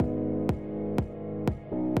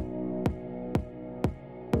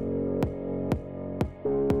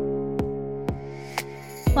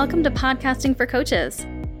Welcome to Podcasting for Coaches.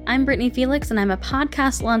 I'm Brittany Felix, and I'm a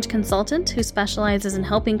podcast launch consultant who specializes in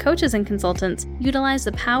helping coaches and consultants utilize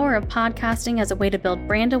the power of podcasting as a way to build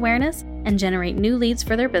brand awareness and generate new leads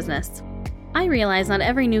for their business. I realize not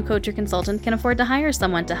every new coach or consultant can afford to hire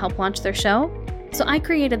someone to help launch their show, so I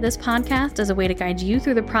created this podcast as a way to guide you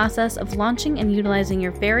through the process of launching and utilizing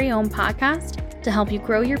your very own podcast to help you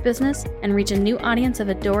grow your business and reach a new audience of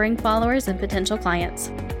adoring followers and potential clients.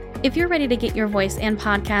 If you're ready to get your voice and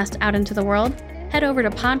podcast out into the world, head over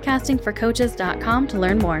to podcastingforcoaches.com to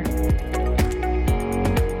learn more.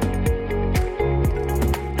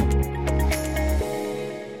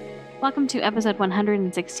 Welcome to episode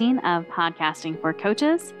 116 of Podcasting for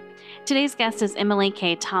Coaches. Today's guest is Emily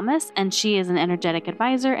K. Thomas, and she is an energetic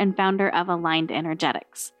advisor and founder of Aligned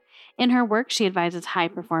Energetics. In her work, she advises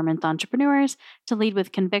high-performance entrepreneurs to lead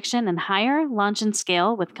with conviction and hire, launch, and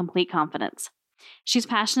scale with complete confidence. She's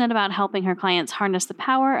passionate about helping her clients harness the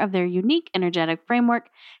power of their unique energetic framework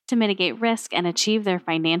to mitigate risk and achieve their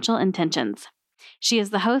financial intentions. She is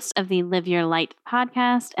the host of the Live Your Light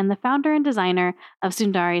podcast and the founder and designer of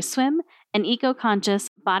Sundari Swim, an eco-conscious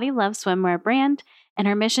body love swimwear brand, and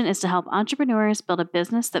her mission is to help entrepreneurs build a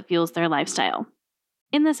business that fuels their lifestyle.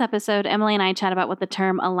 In this episode, Emily and I chat about what the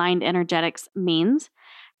term aligned energetics means,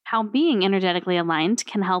 how being energetically aligned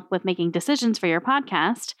can help with making decisions for your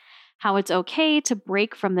podcast, how it's okay to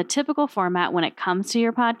break from the typical format when it comes to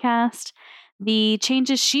your podcast, the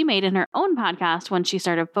changes she made in her own podcast when she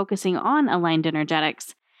started focusing on aligned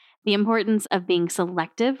energetics, the importance of being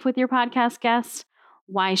selective with your podcast guests,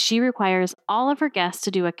 why she requires all of her guests to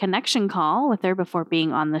do a connection call with her before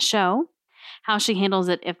being on the show, how she handles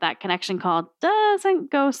it if that connection call doesn't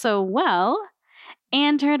go so well,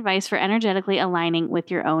 and her advice for energetically aligning with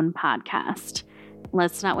your own podcast.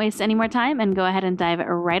 Let's not waste any more time and go ahead and dive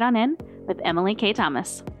right on in with Emily K.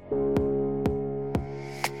 Thomas.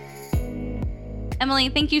 Emily,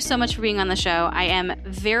 thank you so much for being on the show. I am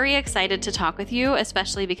very excited to talk with you,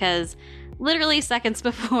 especially because literally seconds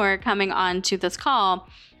before coming on to this call,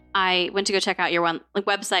 I went to go check out your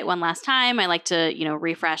website one last time. I like to,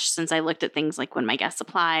 refresh since I looked at things like when my guests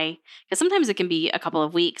apply, because sometimes it can be a couple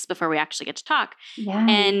of weeks before we actually get to talk. Yeah.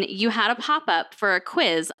 And you had a pop-up for a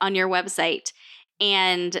quiz on your website.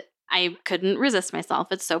 And I couldn't resist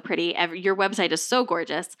myself. It's so pretty. Your website is so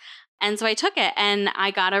gorgeous. And so I took it and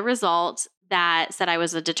I got a result that said I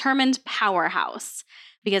was a determined powerhouse.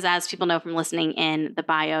 Because as people know from listening in the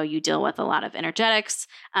bio, you deal with a lot of energetics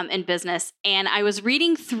in business. And I was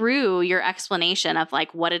reading through your explanation of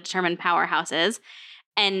what a determined powerhouse is.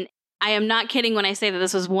 And I am not kidding when I say that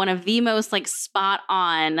this was one of the most spot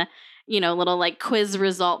on, little quiz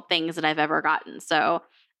result things that I've ever gotten. So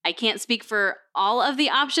I can't speak for all of the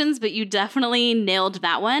options, but you definitely nailed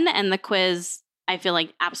that one. And the quiz, I feel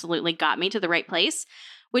absolutely got me to the right place,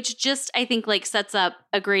 which just, I think, sets up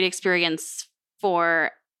a great experience for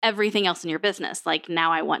everything else in your business.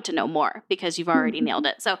 Now I want to know more because you've already nailed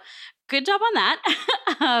it. So good job on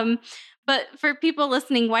that. But for people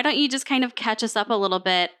listening, why don't you just kind of catch us up a little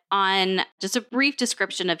bit on just a brief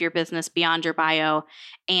description of your business beyond your bio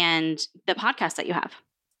and the podcast that you have?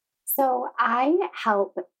 So I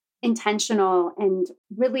help intentional and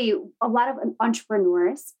really a lot of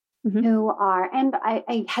entrepreneurs who are, and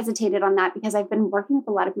I hesitated on that because I've been working with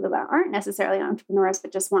a lot of people that aren't necessarily entrepreneurs,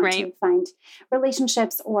 but just want to find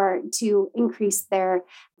relationships or to increase their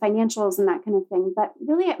financials and that kind of thing. But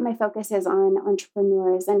really my focus is on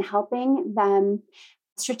entrepreneurs and helping them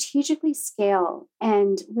strategically scale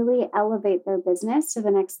and really elevate their business to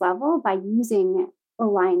the next level by using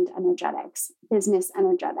aligned energetics, business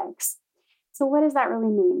energetics. So what does that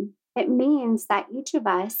really mean? It means that each of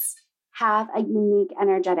us have a unique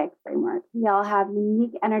energetic framework. We all have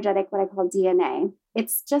unique energetic, what I call DNA.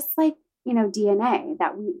 It's just like, DNA,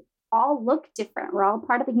 that we all look different. We're all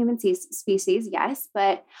part of the human species, yes,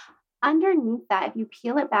 but underneath that, if you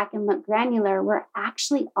peel it back and look granular, we're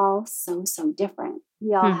actually all so different.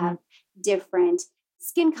 We all have different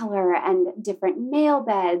skin color and different nail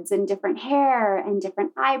beds and different hair and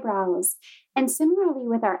different eyebrows. And similarly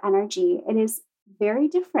with our energy, it is very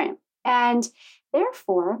different. And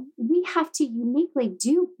therefore, we have to uniquely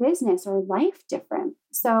do business or life different.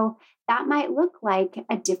 So that might look like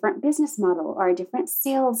a different business model or a different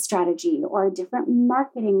sales strategy or a different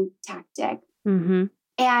marketing tactic.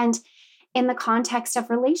 And in the context of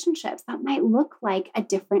relationships, that might look like a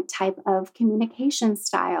different type of communication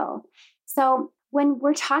style. So when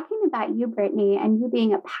we're talking about you, Brittany, and you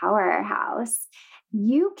being a powerhouse,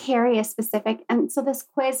 you carry a specific, and so this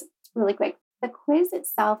quiz, really quick, the quiz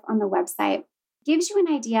itself on the website gives you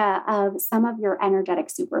an idea of some of your energetic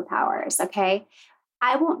superpowers, okay?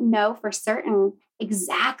 I won't know for certain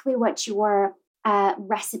exactly what your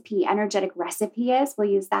energetic recipe is. We'll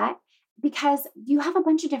use that because you have a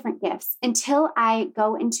bunch of different gifts. Until I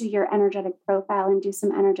go into your energetic profile and do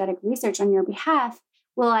some energetic research on your behalf,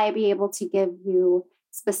 will I be able to give you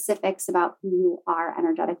specifics about who you are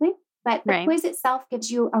energetically. But the quiz itself gives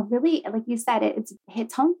you a really, like you said, it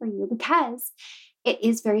hits home for you because it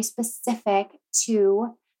is very specific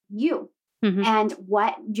to you and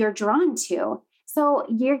what you're drawn to. So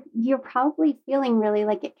you're probably feeling really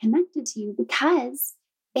like it connected to you because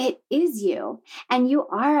it is you and you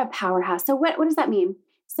are a powerhouse. So what does that mean?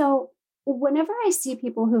 So whenever I see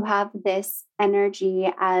people who have this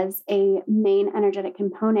energy as a main energetic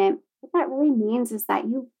component, what that really means is that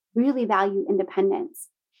you really value independence,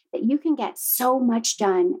 that you can get so much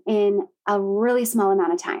done in a really small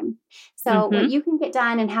amount of time. So what you can get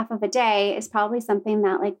done in half of a day is probably something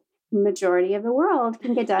that like majority of the world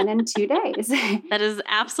can get done in 2 days. That is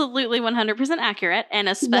absolutely 100% accurate. And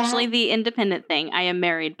especially the independent thing. I am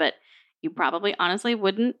married, but you probably honestly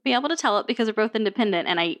wouldn't be able to tell it because we're both independent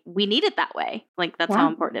and we need it that way. Like that's how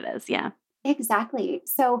important it is. Yeah. Exactly.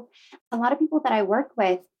 So a lot of people that I work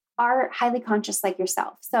with are highly conscious like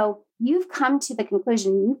yourself. So you've come to the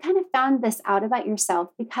conclusion, you kind of found this out about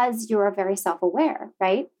yourself because you are very self-aware,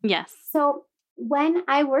 right? Yes. So when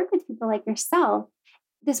I work with people like yourself,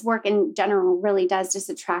 this work in general really does just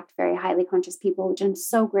attract very highly conscious people, which I'm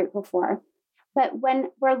so grateful for. But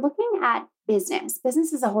when we're looking at business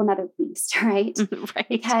is a whole nother beast, right? Right.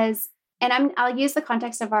 Because, and I'll use the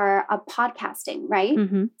context of our podcasting, right?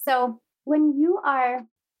 So when you are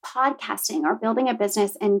podcasting or building a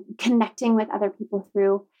business and connecting with other people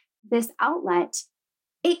through this outlet,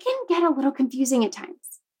 it can get a little confusing at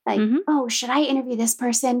times. Like, oh, should I interview this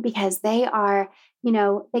person because they are,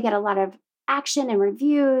 they get a lot of action and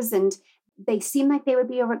reviews and they seem like they would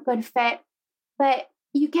be a good fit. But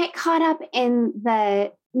you get caught up in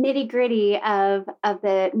the nitty-gritty of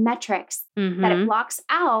the metrics that it blocks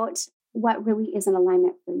out what really is an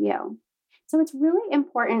alignment for you. So it's really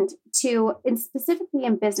important to, and specifically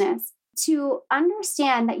in business, to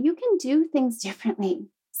understand that you can do things differently.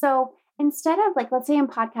 So instead of like, let's say in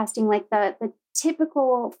podcasting, like the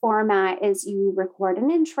typical format is you record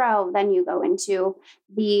an intro, then you go into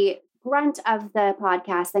the grunt of the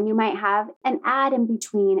podcast, then you might have an ad in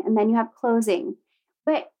between, and then you have closing.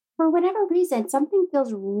 But for whatever reason, something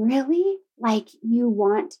feels really like you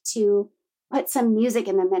want to put some music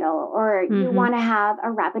in the middle, or you want to have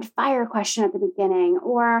a rapid fire question at the beginning,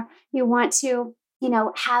 or you want to,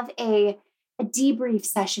 have a debrief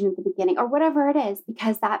session at the beginning, or whatever it is,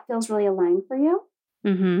 because that feels really aligned for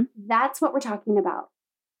you. That's what we're talking about.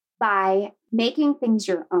 By making things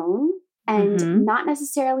your own and not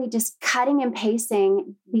necessarily just cutting and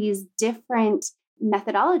pasting these different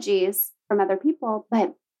methodologies from other people,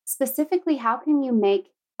 but specifically, how can you make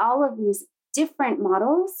all of these different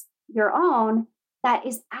models your own that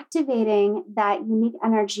is activating that unique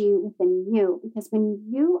energy within you? Because when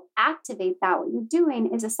you activate that, what you're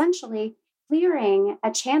doing is essentially clearing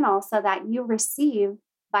a channel so that you receive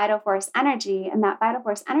vital force energy. And that vital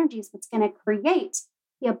force energy is what's going to create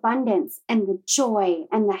the abundance and the joy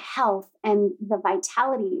and the health and the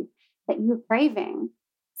vitality that you're craving.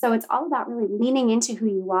 So it's all about really leaning into who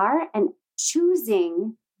you are and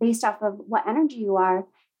choosing based off of what energy you are,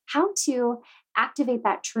 how to activate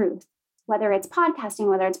that truth, whether it's podcasting,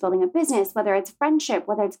 whether it's building a business, whether it's friendship,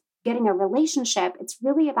 whether it's getting a relationship. It's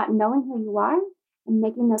really about knowing who you are and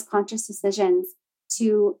making those conscious decisions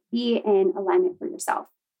to be in alignment for yourself.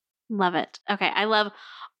 Love it. Okay. I love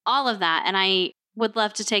all of that. And I would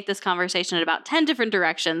love to take this conversation in about 10 different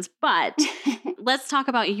directions, but let's talk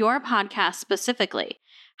about your podcast specifically.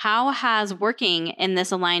 How has working in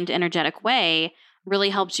this aligned energetic way really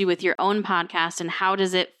helped you with your own podcast, and how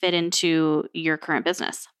does it fit into your current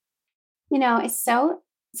business? It's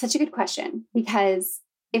such a good question, because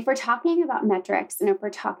if we're talking about metrics and if we're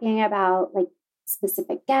talking about like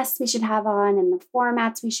specific guests we should have on and the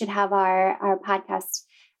formats we should have our podcast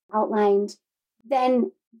outlined,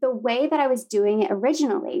 then the way that I was doing it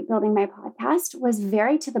originally, building my podcast, was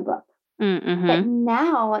very to the book. But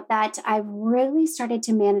now that I've really started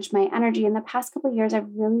to manage my energy in the past couple of years, I've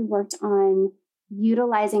really worked on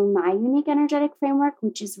utilizing my unique energetic framework,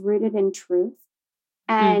 which is rooted in truth.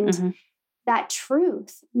 And that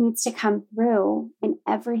truth needs to come through in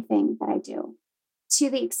everything that I do, to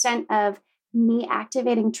the extent of me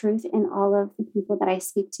activating truth in all of the people that I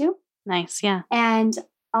speak to. Nice. Yeah. And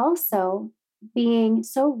also being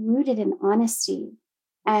so rooted in honesty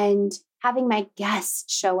and having my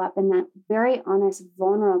guests show up in that very honest,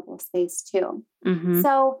 vulnerable space too.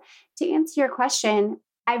 So to answer your question,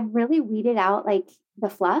 I really weeded out like the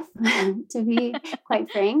fluff, to be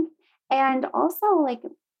quite frank. And also, like,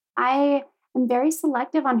 I am very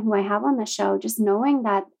selective on who I have on the show, just knowing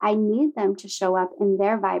that I need them to show up in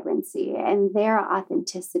their vibrancy and their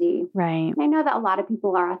authenticity. Right. And I know that a lot of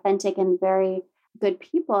people are authentic and very good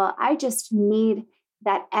people. I just need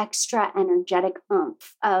that extra energetic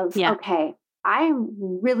oomph of, okay, I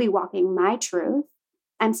am really walking my truth.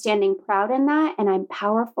 I'm standing proud in that, and I'm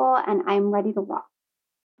powerful, and I'm ready to rock.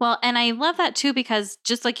 Well, and I love that too, because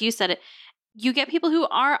just like you said, you get people who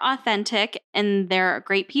are authentic and they're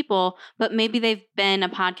great people, but maybe they've been a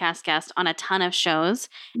podcast guest on a ton of shows.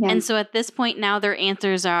 Yeah. And so at this point now their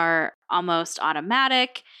answers are almost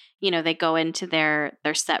automatic. You know, they go into their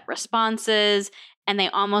set responses and they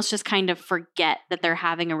almost just kind of forget that they're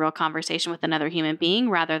having a real conversation with another human being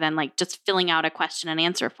rather than like just filling out a question and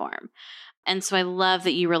answer form. And so I love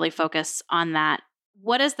that you really focus on that.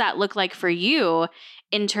 What does that look like for you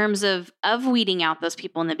in terms of weeding out those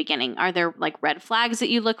people in the beginning? Are there like red flags that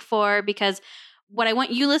you look for? Because what I want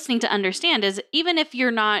you listening to understand is even if you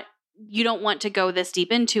don't want to go this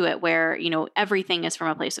deep into it where, you know, everything is from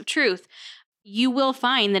a place of truth, you will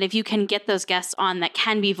find that if you can get those guests on that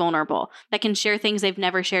can be vulnerable, that can share things they've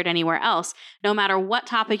never shared anywhere else, no matter what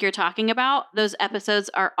topic you're talking about, those episodes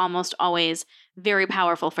are almost always very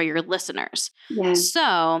powerful for your listeners. Yeah.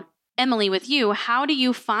 So Emily, with you, how do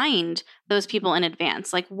you find those people in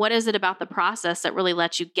advance? Like, what is it about the process that really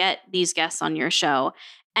lets you get these guests on your show?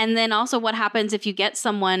 And then also what happens if you get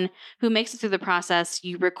someone who makes it through the process,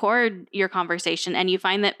 you record your conversation and you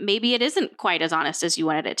find that maybe it isn't quite as honest as you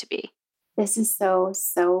wanted it to be? This is so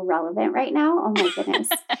relevant right now. Oh my goodness.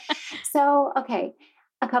 So, okay,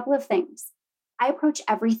 a couple of things. I approach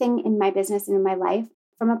everything in my business and in my life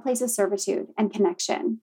from a place of servitude and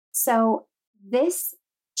connection. So this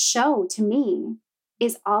show to me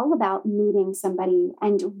is all about meeting somebody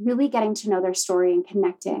and really getting to know their story and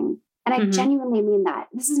connecting. And I genuinely mean that.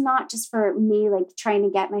 This is not just for me, like trying to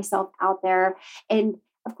get myself out there. And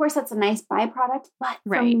of course, that's a nice byproduct, but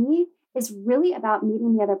for me, it's really about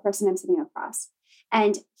meeting the other person I'm sitting across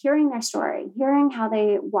and hearing their story, hearing how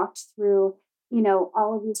they walked through, you know,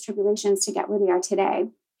 all of these tribulations to get where they are today.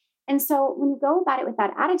 And so when you go about it with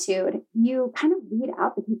that attitude, you kind of weed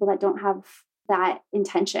out the people that don't have that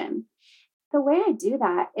intention. The way I do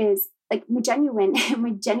that is like my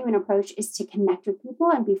genuine approach is to connect with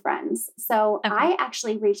people and be friends. So I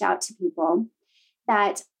actually reach out to people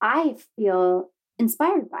that I feel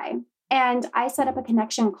inspired by, and I set up a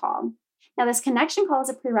connection call. Now, this connection call is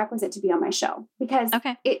a prerequisite to be on my show because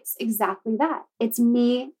it's exactly that. It's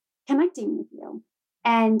me connecting with you.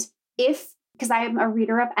 And because I am a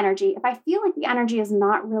reader of energy, if I feel like the energy is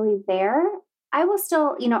not really there, I will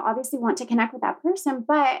still, you know, obviously want to connect with that person,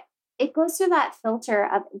 but it goes through that filter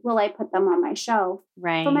of, will I put them on my show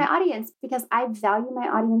for my audience? Because I value my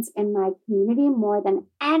audience and my community more than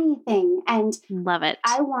anything. And love it.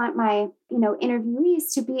 I want my, you know,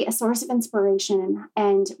 interviewees to be a source of inspiration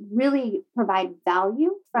and really provide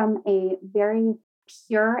value from a very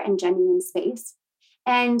pure and genuine space.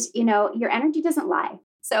 And, you know, your energy doesn't lie.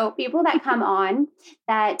 So people that come on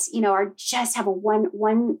that, you know, are just have a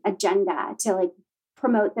one agenda to like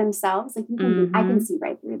promote themselves, like I can see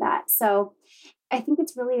right through that. So I think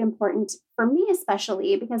it's really important for me,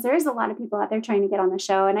 especially because there's a lot of people out there trying to get on the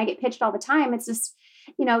show and I get pitched all the time. It's just,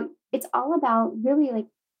 you know, it's all about really like,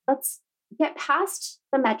 let's get past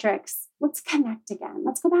the metrics. Let's connect again.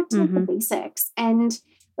 Let's go back to like the basics and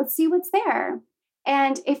let's see what's there.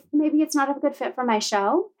 And if maybe it's not a good fit for my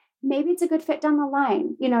show, maybe it's a good fit down the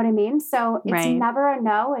line. You know what I mean? So it's never a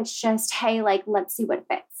no. It's just, hey, like, let's see what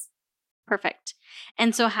fits. Perfect.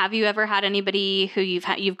 And so have you ever had anybody who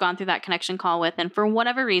you've gone through that connection call with, and for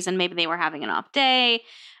whatever reason, maybe they were having an off day,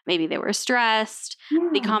 maybe they were stressed,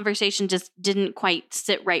 the conversation just didn't quite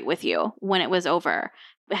sit right with you when it was over.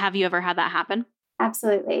 Have you ever had that happen?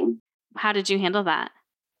 Absolutely. How did you handle that?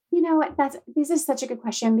 You know, this is such a good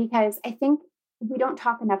question because I think we don't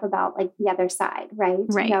talk enough about like the other side, right?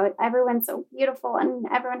 You know, everyone's so beautiful and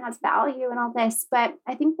everyone has value and all this. But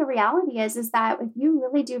I think the reality is that if you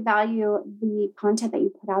really do value the content that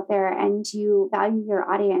you put out there and you value your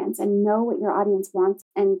audience and know what your audience wants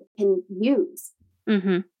and can use,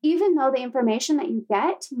 even though the information that you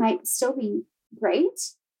get might still be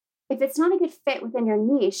great, if it's not a good fit within your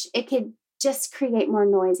niche, it could just create more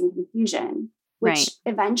noise and confusion, which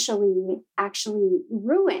eventually actually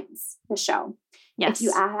ruins the show. If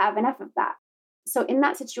you have enough of that. So in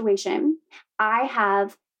that situation, I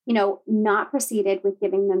have, you know, not proceeded with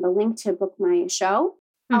giving them the link to book my show.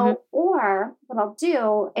 Or what I'll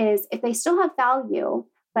do is if they still have value,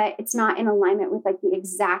 but it's not in alignment with like the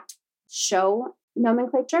exact show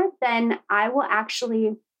nomenclature, then I will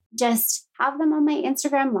actually just have them on my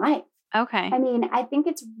Instagram Live. Okay. I mean, I think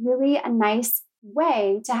it's really a nice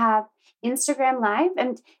way to have Instagram Live.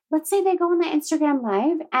 And let's say they go on the Instagram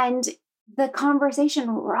Live and the conversation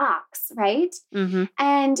rocks, right? Mm-hmm.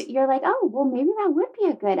 And you're like, oh, well, maybe that would be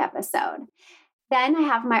a good episode. Then I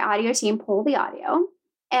have my audio team pull the audio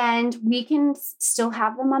and we can still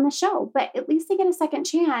have them on the show, but at least they get a second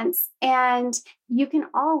chance. And you can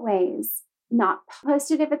always not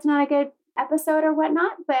post it if it's not a good episode or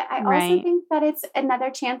whatnot. But I also think that it's another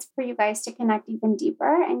chance for you guys to connect even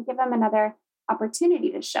deeper and give them another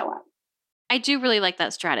opportunity to show up. I do really like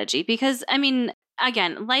that strategy because, I mean,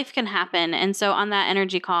 again, life can happen. And so on that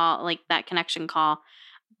energy call, like that connection call,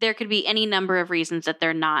 there could be any number of reasons that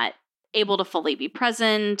they're not able to fully be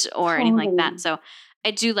present or anything like that. So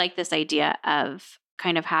I do like this idea of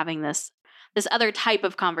kind of having this other type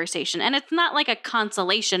of conversation. And it's not like a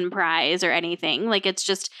consolation prize or anything. Like it's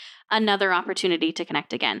just another opportunity to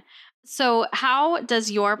connect again. So how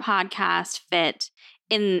does your podcast fit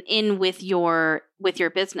in with your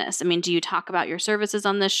business? I mean, do you talk about your services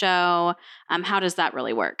on the show? How does that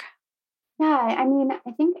really work? Yeah, I mean,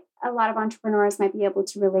 I think a lot of entrepreneurs might be able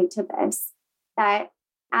to relate to this, that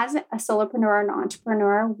as a solopreneur and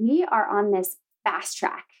entrepreneur, we are on this fast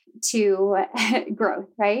track to growth,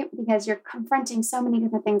 right? Because you're confronting so many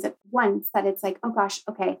different things at once that it's like, oh gosh,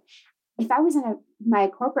 okay, if I was in my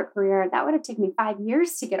corporate career, that would have taken me 5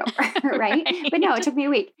 years to get over, right? But no, it took me a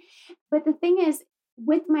week. But the thing is,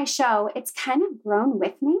 with my show, it's kind of grown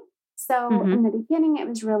with me. So in the beginning, it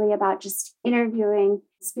was really about just interviewing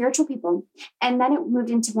spiritual people. And then it moved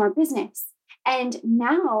into more business. And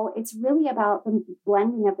now it's really about the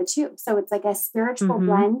blending of the two. So it's like a spiritual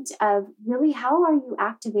blend of really how are you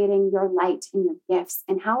activating your light and your gifts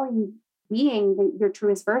and how are you being your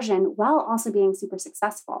truest version while also being super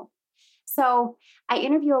successful. So I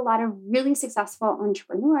interview a lot of really successful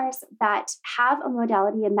entrepreneurs that have a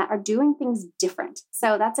modality and that are doing things different.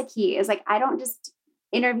 So that's a key is like, I don't just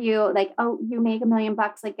interview like, oh, you make $1 million,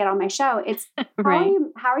 like get on my show. It's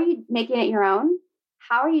how are you making it your own?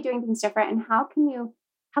 How are you doing things different? And how can you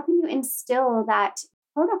instill that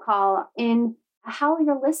protocol in how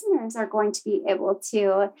your listeners are going to be able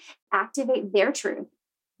to activate their truth,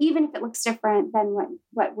 even if it looks different than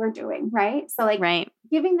what we're doing, right? So like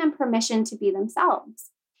giving them permission to be themselves.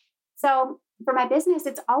 So for my business,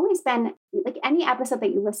 it's always been like any episode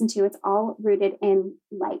that you listen to, it's all rooted in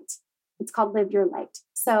light. It's called Live Your Light.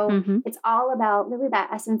 So it's all about really that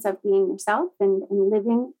essence of being yourself and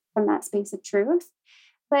living from that space of truth.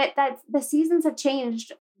 But that the seasons have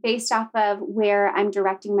changed based off of where I'm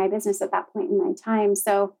directing my business at that point in my time.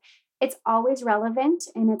 So it's always relevant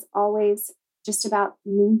and it's always just about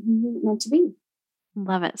being who you're meant to be.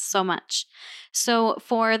 Love it so much. So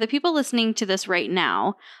for the people listening to this right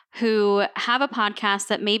now who have a podcast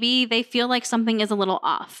that maybe they feel like something is a little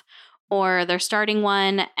off, or they're starting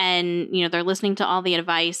one and, you know, they're listening to all the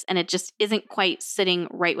advice and it just isn't quite sitting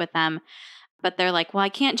right with them, but they're like, well, I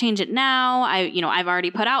can't change it now. I've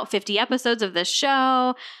already put out 50 episodes of this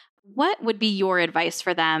show. What would be your advice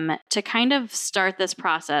for them to kind of start this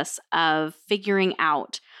process of figuring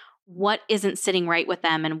out what isn't sitting right with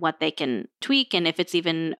them and what they can tweak and if it's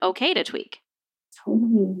even okay to tweak?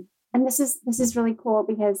 Totally. And this is really cool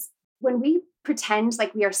because when we pretend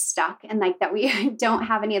like we are stuck and like that we don't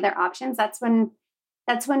have any other options, that's when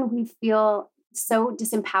we feel so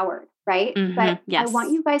disempowered, right? But I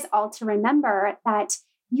want you guys all to remember that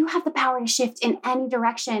you have the power to shift in any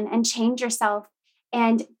direction and change yourself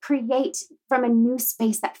and create from a new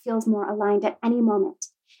space that feels more aligned at any moment.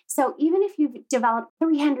 So even if you've developed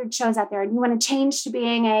 300 shows out there and you want to change to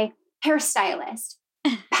being a hairstylist,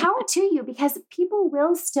 power to you, because people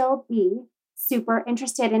will still be super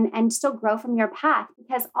interested and still grow from your path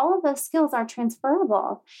because all of those skills are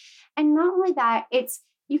transferable. And not only that,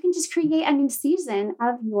 you can just create a new season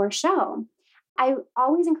of your show. I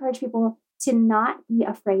always encourage people to not be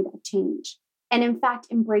afraid of change and in fact,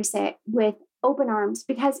 embrace it with open arms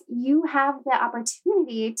because you have the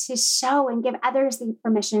opportunity to show and give others the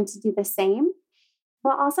permission to do the same,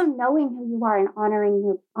 while also knowing who you are and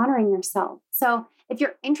honoring yourself. So if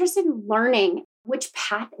you're interested in learning which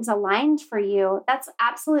path is aligned for you, that's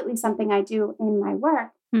absolutely something I do in my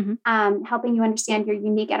work, helping you understand your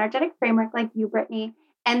unique energetic framework like you, Brittany,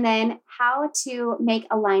 and then how to make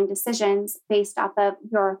aligned decisions based off of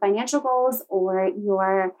your financial goals or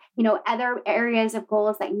your, other areas of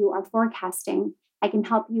goals that you are forecasting. I can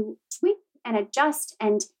help you tweak and adjust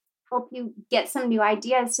and help you get some new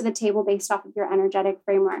ideas to the table based off of your energetic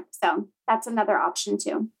framework. So that's another option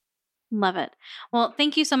too. Love it. Well,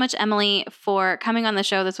 thank you so much, Emily, for coming on the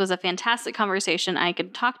show. This was a fantastic conversation. I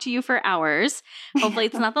could talk to you for hours. Hopefully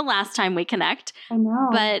it's not the last time we connect. I know.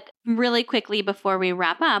 But really quickly before we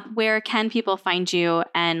wrap up, where can people find you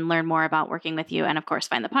and learn more about working with you and, of course,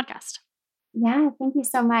 find the podcast? Yeah, thank you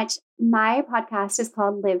so much. My podcast is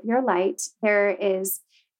called Live Your Light. There is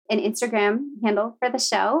an Instagram handle for the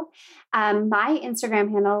show. My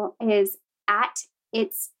Instagram handle is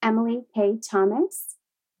 @It's Emily K. Thomas.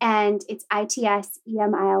 And it's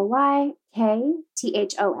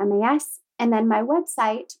ITSEMILYKTHOMAS. And then my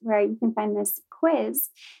website, where you can find this quiz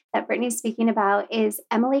that Brittany's speaking about, is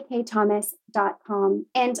emilykThomas.com.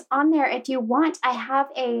 And on there, if you want, I have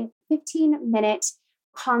a 15-minute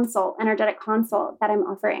energetic consult that I'm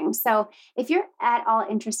offering. So if you're at all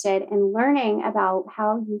interested in learning about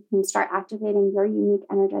how you can start activating your unique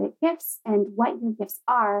energetic gifts and what your gifts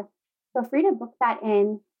are, feel free to book that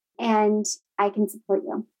in and I can support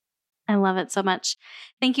you. I love it so much.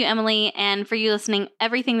 Thank you, Emily. And for you listening,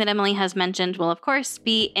 everything that Emily has mentioned will, of course,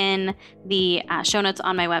 be in the show notes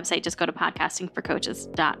on my website. Just go to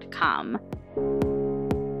podcastingforcoaches.com.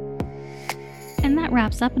 And that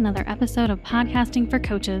wraps up another episode of Podcasting for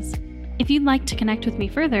Coaches. If you'd like to connect with me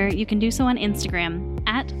further, you can do so on Instagram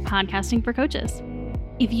 @podcastingforcoaches.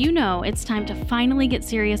 If you know it's time to finally get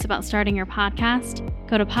serious about starting your podcast,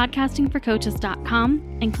 go to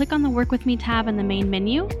podcastingforcoaches.com and click on the Work With Me tab in the main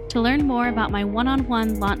menu to learn more about my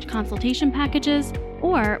one-on-one launch consultation packages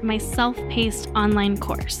or my self-paced online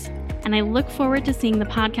course. And I look forward to seeing the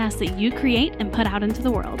podcast that you create and put out into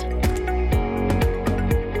the world.